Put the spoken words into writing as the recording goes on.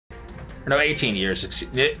No, 18 years.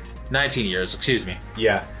 19 years, excuse me.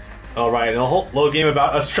 Yeah. Alright, and a whole little game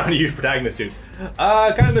about us trying to use protagonist suit.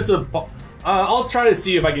 Kind of miss a... I'll try to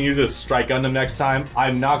see if I can use a Strike Gundam next time.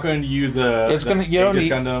 I'm not going to use a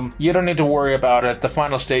Gundam. You don't need to worry about it. The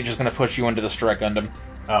final stage is going to push you into the Strike Gundam.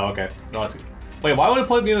 Oh, okay. No, that's... Wait, why would it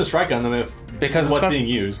put me in the Strike Gundam if because what's being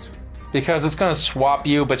used? Because it's going to swap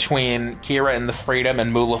you between Kira in the Freedom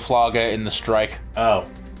and Mulaflaga in the Strike. Oh.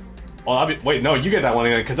 Well, wait, no, you get that one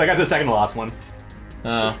again, because I got the second to last one.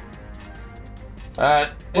 Oh.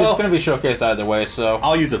 It's going to be showcased either way, so...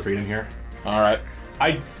 I'll use the Freedom here. Alright.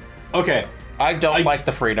 Okay. I don't like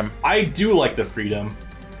the Freedom. I do like the Freedom,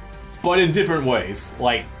 but in different ways.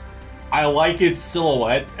 Like, I like its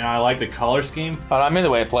silhouette, and I like the color scheme. But I mean the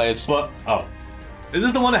way it plays. But, oh. Is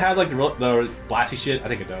this the one that has, like, the blasty shit? I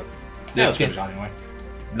think it does. Yeah, it's good anyway.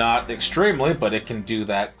 Not extremely, but it can do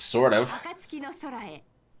that, sort of.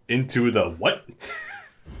 Into the what?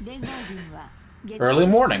 Early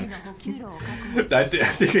morning. I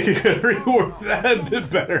think they could reword that a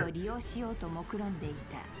bit better.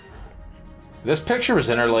 This picture is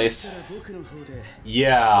interlaced.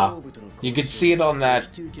 Yeah. You could see it on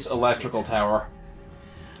that electrical tower.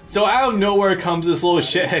 So out of nowhere comes this little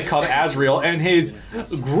shithead called Azrael and his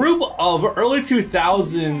group of early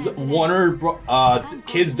 2000s Warner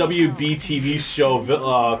Kids WB TV show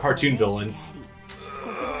cartoon villains.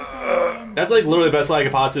 That's like literally the best way I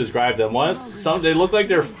could possibly describe them. They look like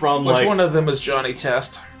they're from Which one of them is Johnny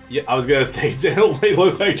Test? Yeah, I was gonna say they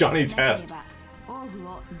look like Johnny Test.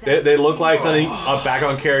 They look like something a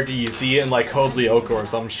background character you see in like Code Lyoko or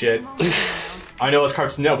some shit. I know it's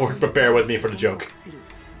Cartoon Network, but bear with me for the joke.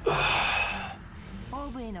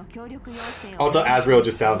 Also, Azrael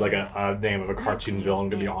just sounds like a name of a cartoon villain,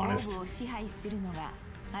 to be honest.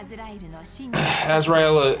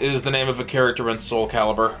 Azrael is the name of a character in Soul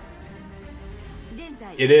Calibur.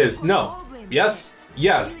 It is. No. Yes.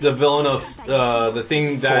 Yes, the villain of the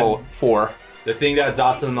thing that... Four. The thing that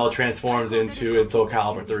Zasamel transforms into in Soul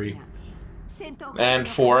Calibur 3. And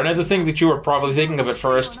 4. Another thing that you were probably thinking of at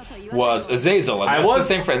first was Azazel.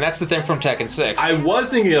 And that's the thing from Tekken 6. I was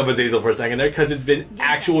thinking of Azazel for a second there because it's been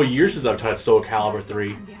actual years since I've touched Soul Calibur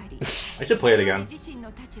 3. I should play it again.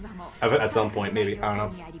 At some point, maybe. I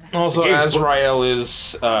don't know. Also, Azrael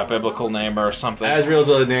is a biblical name or something. Azrael's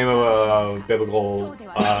the name of a biblical,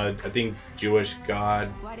 I think, Jewish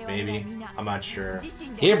god, maybe. I'm not sure.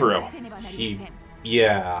 Hebrew.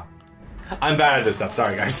 Yeah. I'm bad at this stuff.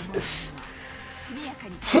 Sorry, guys.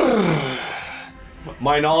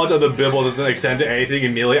 My knowledge of the Bible doesn't extend to anything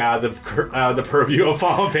immediately out of the purview of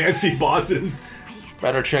Final Fantasy bosses.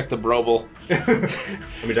 Better check the Brobel.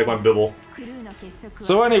 Let me check my Bible.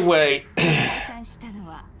 So anyway,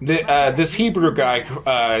 this Hebrew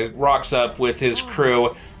guy rocks up with his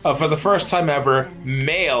crew for the first time ever,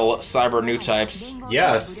 male Cyber Newtypes.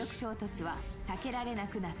 Yes.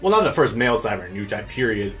 Well, not the first male Cyber Newtype,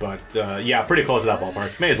 period, but yeah, pretty close to that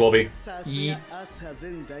ballpark. May as well be.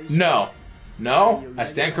 No. No, I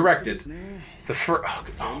stand corrected. The first...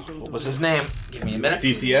 Oh, what was his name? Give me a minute.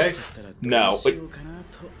 CCA? No. But,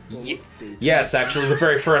 yes, actually, the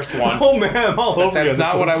very first one. Oh man, I'm all over you. That's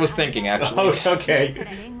not what I was thinking, actually. Okay.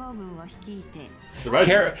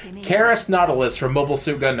 Karis Nautilus from Mobile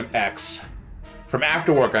Suit Gundam X. From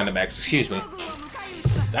After War Gundam X, excuse me.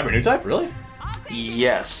 Cyber Newtype? Really?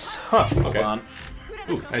 Yes. Huh, okay. Hold on.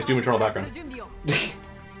 Ooh, nice Doom Eternal background.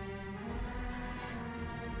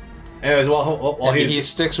 Anyways, while he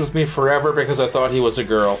sticks with me forever because I thought he was a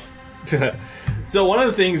girl. So one of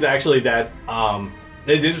the things actually that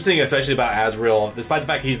is interesting, especially about Azrael, despite the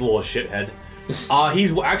fact he's a little shithead,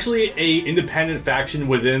 he's actually a independent faction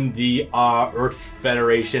within the Earth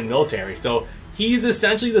Federation military. So he's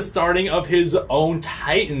essentially the starting of his own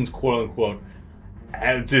Titans, quote unquote,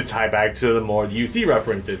 and to tie back to the more UC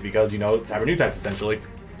references, because you know Cyber Newtypes essentially.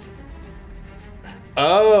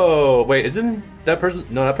 Oh wait, isn't that person?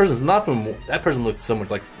 No, that person's not from. That person looks so much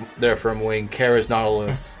like they're from Wing. Karis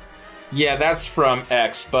Nautilus. Yeah, that's from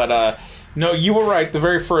X, but no, you were right. The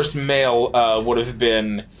very first male would have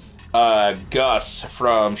been Gus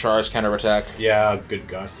from Char's Counterattack. Yeah, good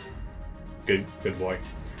Gus. Good boy.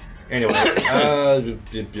 Anyway, let's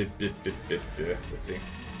see.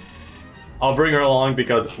 I'll bring her along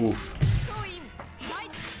because, oof.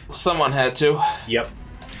 Someone had to. Yep.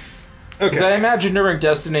 Okay. I imagine during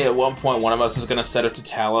Destiny at one point one of us is going to set it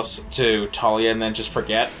to Talia and then just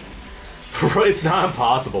forget. It's not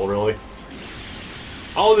impossible, really.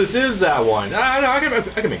 Oh, this is that one. No, I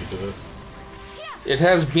can make use of this. It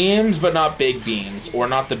has beams, but not big beams, or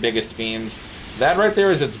not the biggest beams. That right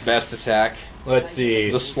there is its best attack. Let's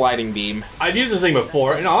see. The sliding beam. I've used this thing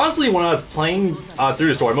before, and honestly, when I was playing through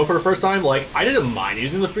the story mode for the first time, like, I didn't mind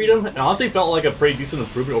using the freedom, and honestly felt like a pretty decent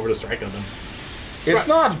improvement over the strike Gundam. It's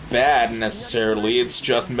not bad necessarily, it's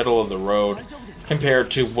just middle of the road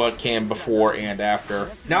compared to what came before and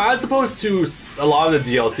after. Now, as opposed to a lot of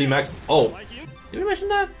the DLC mechs... Oh, did we mention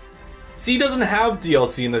that? C doesn't have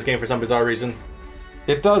DLC in this game for some bizarre reason.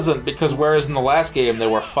 It doesn't, because whereas in the last game there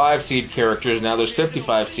were 5 seed characters, now there's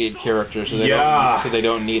 55 seed characters, so they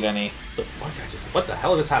don't need any. The fuck? What the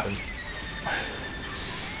hell just happened?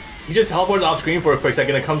 He just teleports off screen for a quick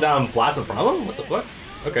second and comes down and blasts in front of him? What the fuck?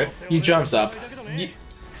 Okay. He jumps up.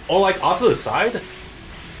 Oh, like off to the side?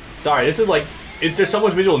 Sorry, this is like... there's so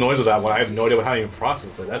much visual noise with that one, I have no idea how to even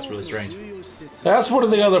process it. That's really strange. That's one of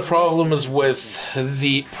the other problems with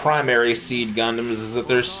the primary seed Gundams, is that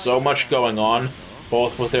there's so much going on,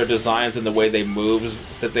 both with their designs and the way they move,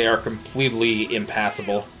 that they are completely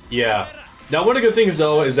impassable. Yeah. Now, one of the good things,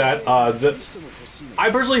 though, is that I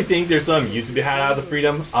personally think there's some use to be had out of the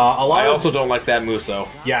freedom. I also don't like that Muso.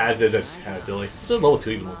 Yeah, it's just kind of silly. It's a level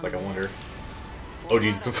 2 even look like, I wonder. Oh,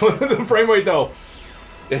 jeez, the frame rate, though.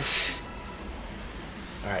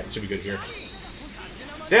 Alright, it should be good here.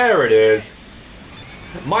 There it is.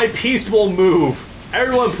 My peaceful move.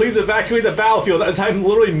 Everyone, please evacuate the battlefield as I'm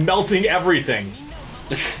literally melting everything.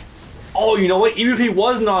 Oh, you know what? Even if he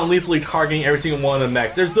was non-lethally targeting every single one of the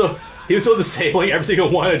mechs, he was still disabling every single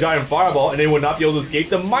one in a giant fireball, and they would not be able to escape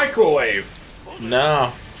the microwave.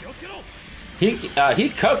 No. He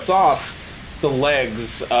cuts off the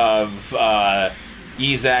legs of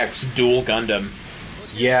Izak's dual Gundam.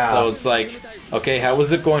 Yeah. So it's like, okay, how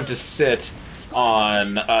is it going to sit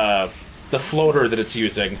on the floater that it's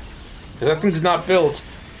using? Because that thing's not built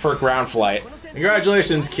for ground flight.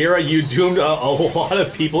 Congratulations, Kira, you doomed a lot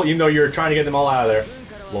of people, even though you're trying to get them all out of there.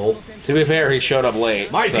 Lol. To be fair, he showed up late.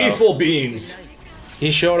 My peaceful beams!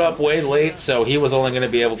 He showed up way late, so he was only going to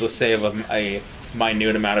be able to save a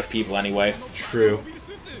minute amount of people anyway. True.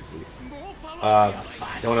 I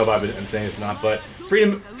don't know if I'm saying this or not, but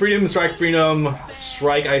Freedom Strike,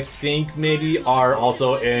 I think, maybe, are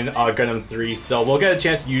also in Gundam 3, so we'll get a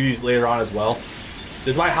chance to use these later on as well.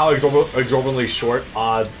 Despite how exorbitantly short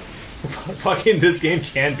fucking this game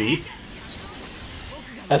can be.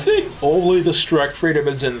 I think only the Strike Freedom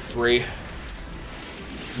is in 3.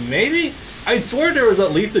 Maybe? I swear there was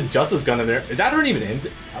at least a Justice Gundam there. Is Atherin even in?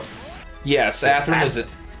 Yes, Atherin is it.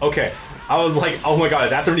 Okay. I was like, oh my god,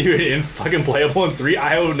 is Atherin even in fucking playable in 3?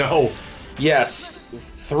 I don't know. Yes.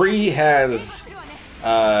 3 has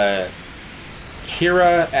Kira,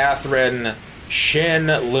 Atherin, Shin,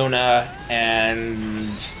 Luna,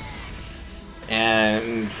 and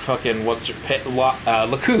fucking what's her pit?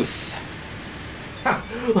 Lacus.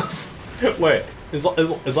 Wait, is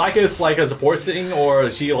Lycus like a support thing, or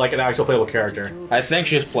is she like an actual playable character? I think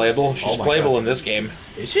she's playable. She's playable in this game.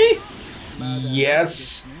 Is she?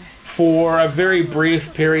 Yes. For a very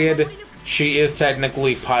brief period, she is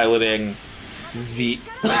technically piloting the...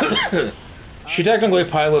 She technically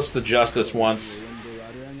pilots the Justice once.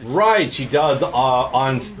 Right, she does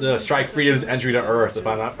on the Strike Freedom's entry to Earth, if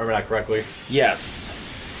I remember that correctly. Yes.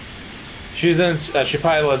 She's in. She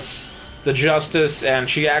pilots the Justice, and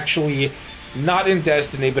she actually, not in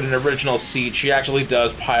Destiny, but in Original Seed, she actually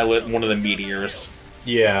does pilot one of the meteors.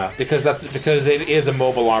 Yeah. Because it is a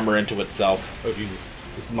mobile armor into itself. Oh Jesus.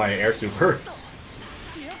 This is my air super.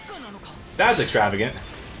 That's extravagant.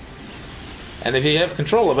 And if you have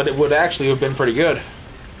control of it, it would actually have been pretty good.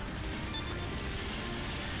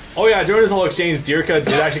 Oh yeah, during this whole exchange, Dirka did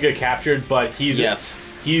actually get captured, but he's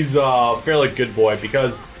a fairly good boy,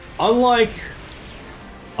 because unlike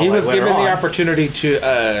he was given the opportunity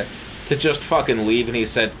to just fucking leave, and he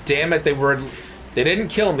said, "Damn it, they didn't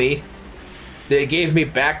kill me. They gave me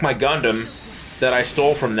back my Gundam that I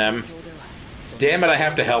stole from them. Damn it, I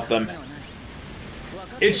have to help them."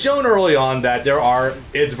 It's shown early on that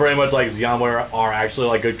it's very much like Xeon, where are actually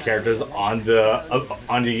like good characters on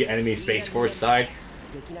the enemy Space Force side.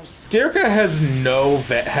 Dirka has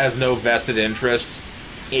no vested interest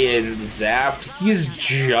in Zaft. He's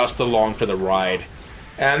just along for the ride.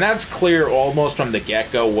 And that's clear almost from the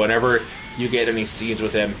get-go whenever you get any scenes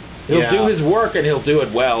with him. He'll do his work and he'll do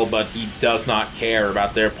it well, but he does not care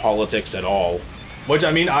about their politics at all. Which,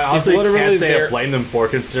 I mean, I honestly can't say I blame them for,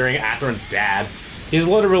 considering Atherin's dad. He's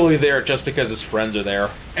literally there just because his friends are there.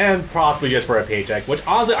 And possibly just for a paycheck, which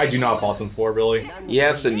honestly I do not fault him for, really.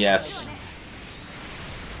 Yes and yes.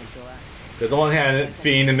 Because on one hand,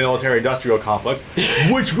 feeding the military-industrial complex,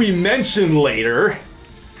 which we mention later,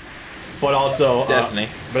 but also Destiny.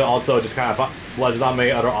 But also just kind of there's not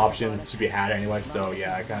many other options to be had anyway. So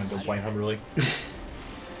yeah, I kind of don't blame him really.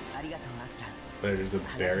 There's the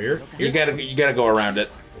barrier. You gotta go around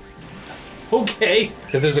it. Okay.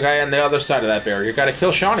 Because there's a guy on the other side of that barrier. You gotta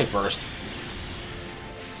kill Shawnee first.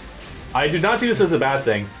 I do not see this as a bad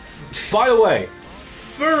thing. By the way,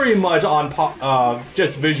 very much on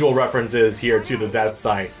just visual references here to the death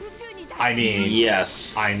site. I mean...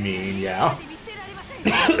 Yes. I mean, yeah.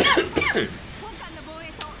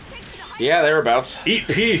 Yeah, thereabouts. Eat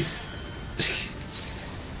peace!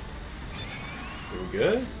 We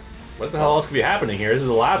good? What the hell else could be happening here? This is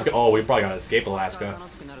Alaska. Oh, we probably gotta escape Alaska.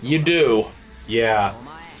 You do. Yeah.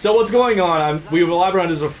 So what's going on? We've elaborated on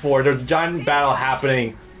this before. There's a giant battle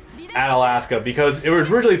happening at Alaska because it was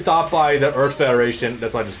originally thought by the Earth Federation.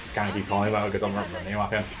 That's why I just kind of keep calling him out because I don't remember the name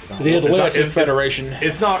off him. The Atlantic Federation.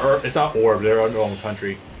 It's not Orb. They're their own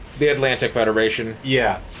country. The Atlantic Federation.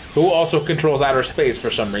 Yeah. Who also controls outer space for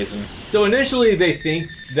some reason. So initially they think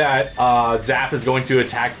that Zap is going to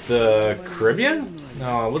attack the Caribbean?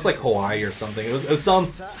 No, it was like Hawaii or something. It was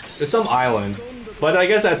some island. But I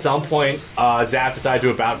guess at some point, Zap decided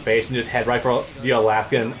to about face and just head right for the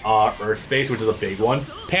Alaskan Earth base, which is a big one.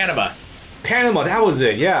 Panama. Panama, that was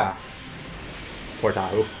it, yeah. Poor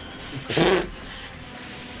Tahoe.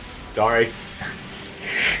 Sorry.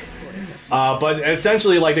 But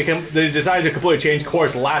essentially, like they decided to completely change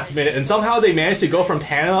course last minute, and somehow they managed to go from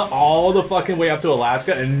Panama all the fucking way up to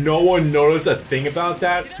Alaska, and no one noticed a thing about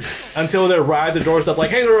that until they arrived at the doorstep,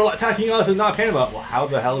 like, hey, they're attacking us and not Panama. Well, how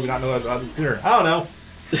the hell did we not know about it sooner? I don't know.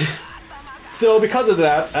 So because of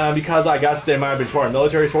that, because I guess they might have been short on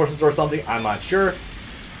military sources or something, I'm not sure.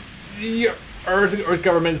 The Earth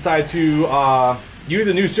government decided to use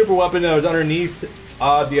a new super weapon that was underneath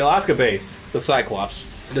the Alaska base. The Cyclops.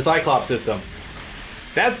 The Cyclops system.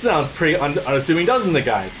 That sounds pretty unassuming, doesn't it,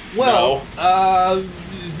 guys? Well, no.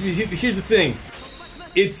 Here's the thing.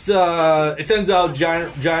 It sends out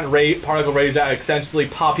giant particle rays that essentially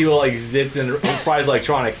pop people like zits and fries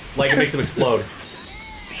electronics, like it makes them explode.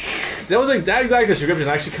 That exact description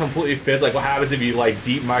actually completely fits like what happens if you like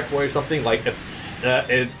deep microwave something. Like if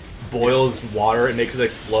it boils water, it makes it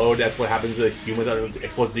explode. That's what happens to humans that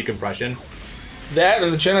explodes decompression. That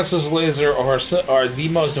and the Genesis laser are the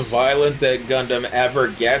most violent that Gundam ever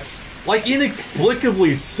gets. Like,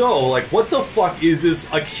 inexplicably so. Like, what the fuck is this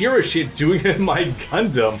Akira shit doing in my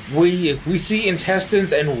Gundam? We see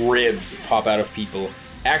intestines and ribs pop out of people.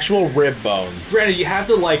 Actual rib bones. Granted, you have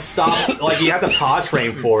to, like, stop, like, you have to pause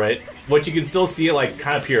frame for it, but you can still see it, like,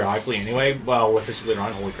 kind of periodically anyway. Well, especially later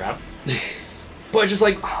on, holy crap. But just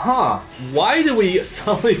like, why do we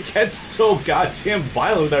suddenly get so goddamn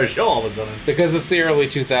violent with our show all of a sudden? Because it's the early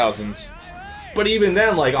 2000s. But even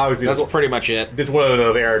then, like, obviously... That's pretty much it. This wouldn't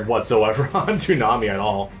have aired whatsoever on Toonami at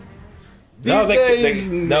all. No,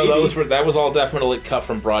 that was all definitely cut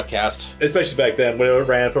from broadcast. Especially back then, when it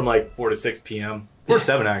ran from, like, 4 to 6 p.m. 4 to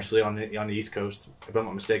 7, actually, on the East Coast, if I'm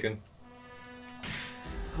not mistaken.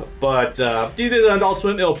 But, these days on Adult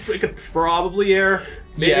Swim, it could probably air.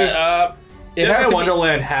 Maybe. Yeah, Dead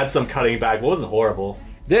Wonderland had some cutting back, but it wasn't horrible.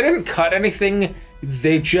 They didn't cut anything,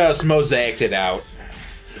 they just mosaicked it out.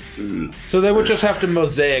 So they would just have to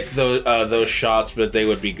mosaic those shots, but they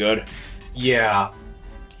would be good. Yeah.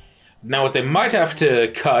 Now what they might have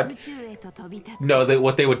to cut... No,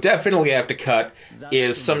 what they would definitely have to cut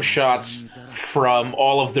is some shots from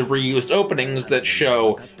all of the reused openings that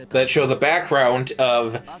show the background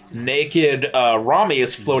of naked Rami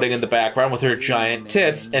is floating in the background with her giant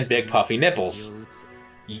tits and big puffy nipples.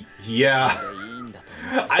 Yeah.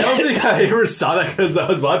 I don't think I ever saw that because I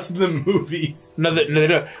was watching the movies.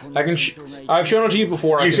 No. I've shown it to you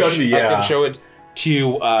before. You showed me, yeah. I can show it to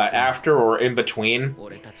you after or in between.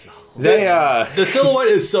 The silhouette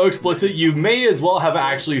is so explicit, you may as well have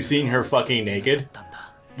actually seen her fucking naked.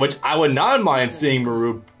 Which I would not mind seeing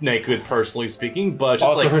Maru naked, personally speaking, but just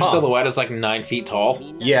also like, her silhouette is like 9 feet tall.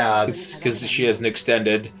 Yeah. Because she has an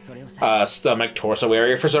extended stomach, torso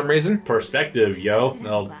area for some reason. Perspective, yo.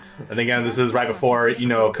 Well, and again, this is right before, you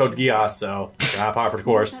know, Code Geass, so not par for the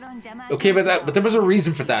course. Okay, but there was a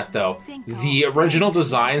reason for that, though. The original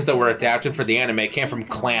designs that were adapted for the anime came from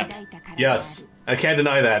Clamp. Yes. I can't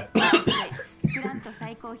deny that.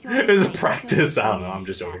 It's a practice. I don't know. I'm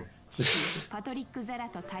just joking.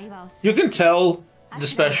 You can tell,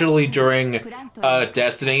 especially during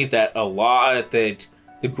Destiny, that the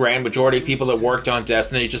grand majority of people that worked on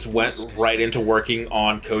Destiny just went right into working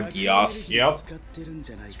on Code Geass. Yep.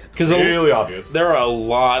 Because really obvious. There are a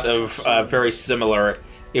lot of very similar,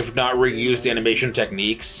 if not reused, animation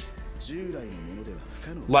techniques.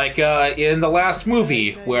 Like in the last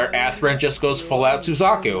movie, where Athrun just goes full out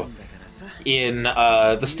Suzaku in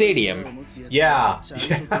the stadium. Yeah,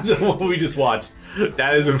 the one we just watched.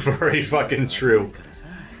 That is very fucking true.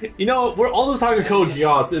 You know, we're all this talking Code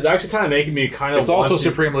Geass is actually kind of making me kind of. It's also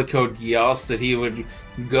supremely Code Geass that he would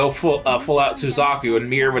go full out Suzaku and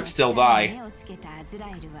Mir would still die.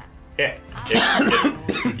 Yeah,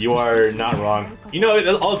 you are not wrong. You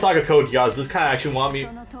know, all this talk of Code Geass, this kind of actually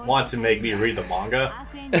want to make me read the manga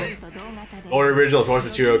or original source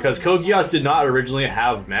material because Code Geass did not originally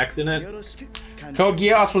have mechs in it. Code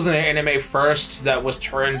Geass was an anime first that was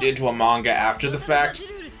turned into a manga after the fact.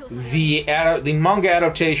 The manga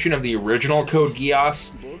adaptation of the original Code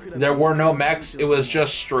Geass, there were no mechs, it was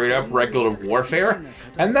just straight up regular warfare.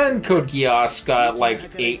 And then Code Geass got like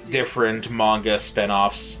 8 different manga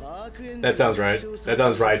spin-offs. That sounds right. That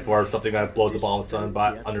sounds right for something that blows up all of a sudden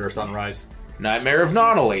under a sunrise. Nightmare of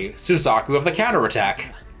Nautilus, Suzaku of the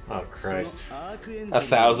Counterattack. Oh, Christ.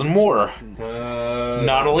 1,000 more.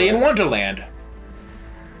 Nautilus in Wonderland.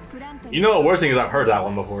 You know the worst thing is I've heard that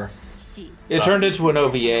one before. It turned into an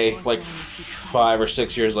OVA like 5 or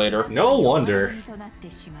 6 years later. No wonder.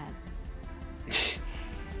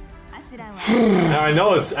 Now I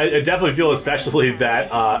know I definitely feel especially that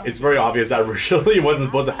it's very obvious that originally it wasn't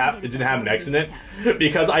supposed to have, it didn't have mechs in it,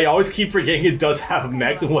 because I always keep forgetting it does have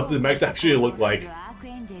mechs and what the mechs actually look like.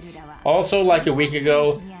 Also, like a week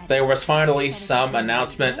ago, there was finally some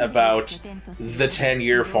announcement about the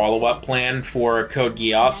 10-year follow-up plan for Code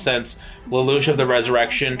Geass, since Lelouch of the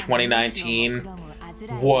Resurrection 2019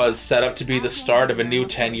 was set up to be the start of a new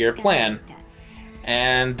 10-year plan.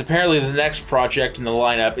 And apparently the next project in the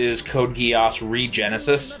lineup is Code Geass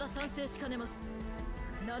Regenesis.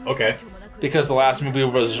 Okay. Because the last movie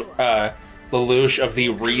was Lelouch of the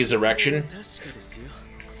Resurrection.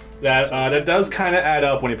 That does kind of add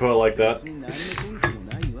up when you put it like that.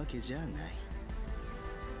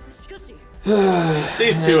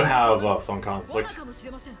 These two have a fun conflict.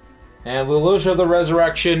 And Lelouch of the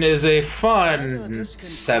Resurrection is a fun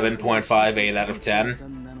 7.58 out of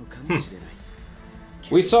 10.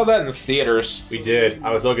 We saw that in the theaters. We did.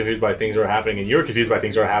 I was so confused by things that were happening, and you were confused by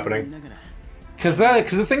things that were happening. Because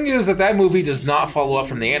the thing is that movie does not follow up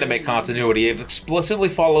from the anime continuity. It explicitly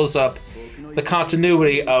follows up the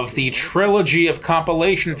continuity of the trilogy of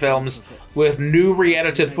compilation films with new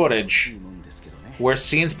re-edited footage, where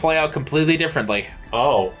scenes play out completely differently.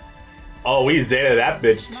 Oh. Oh, we Zeta that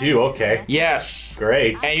bitch too, okay. Yes.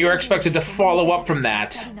 Great. And you're expected to follow up from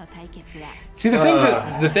that. See,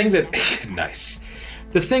 the thing that nice.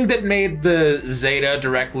 The thing that made the Zeta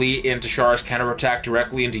directly into Char's counterattack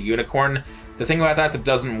directly into Unicorn, the thing about that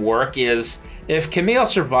doesn't work is, if Camille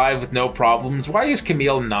survived with no problems, why is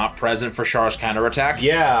Camille not present for Char's counterattack?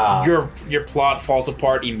 Yeah. Your plot falls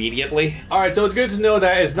apart immediately. Alright, so it's good to know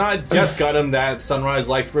that it's not just Gundam that Sunrise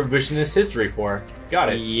likes revisionist history for.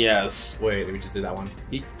 Got it. Yes. Wait, we just did that one.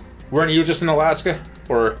 Weren't you just in Alaska?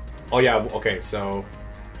 Or... Oh yeah, okay, so...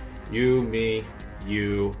 You, me,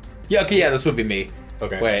 you... Yeah, okay, yeah, this would be me.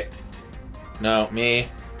 Okay. Wait. No, me.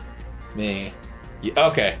 You.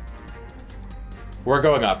 Okay. We're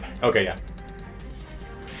going up. Okay, yeah.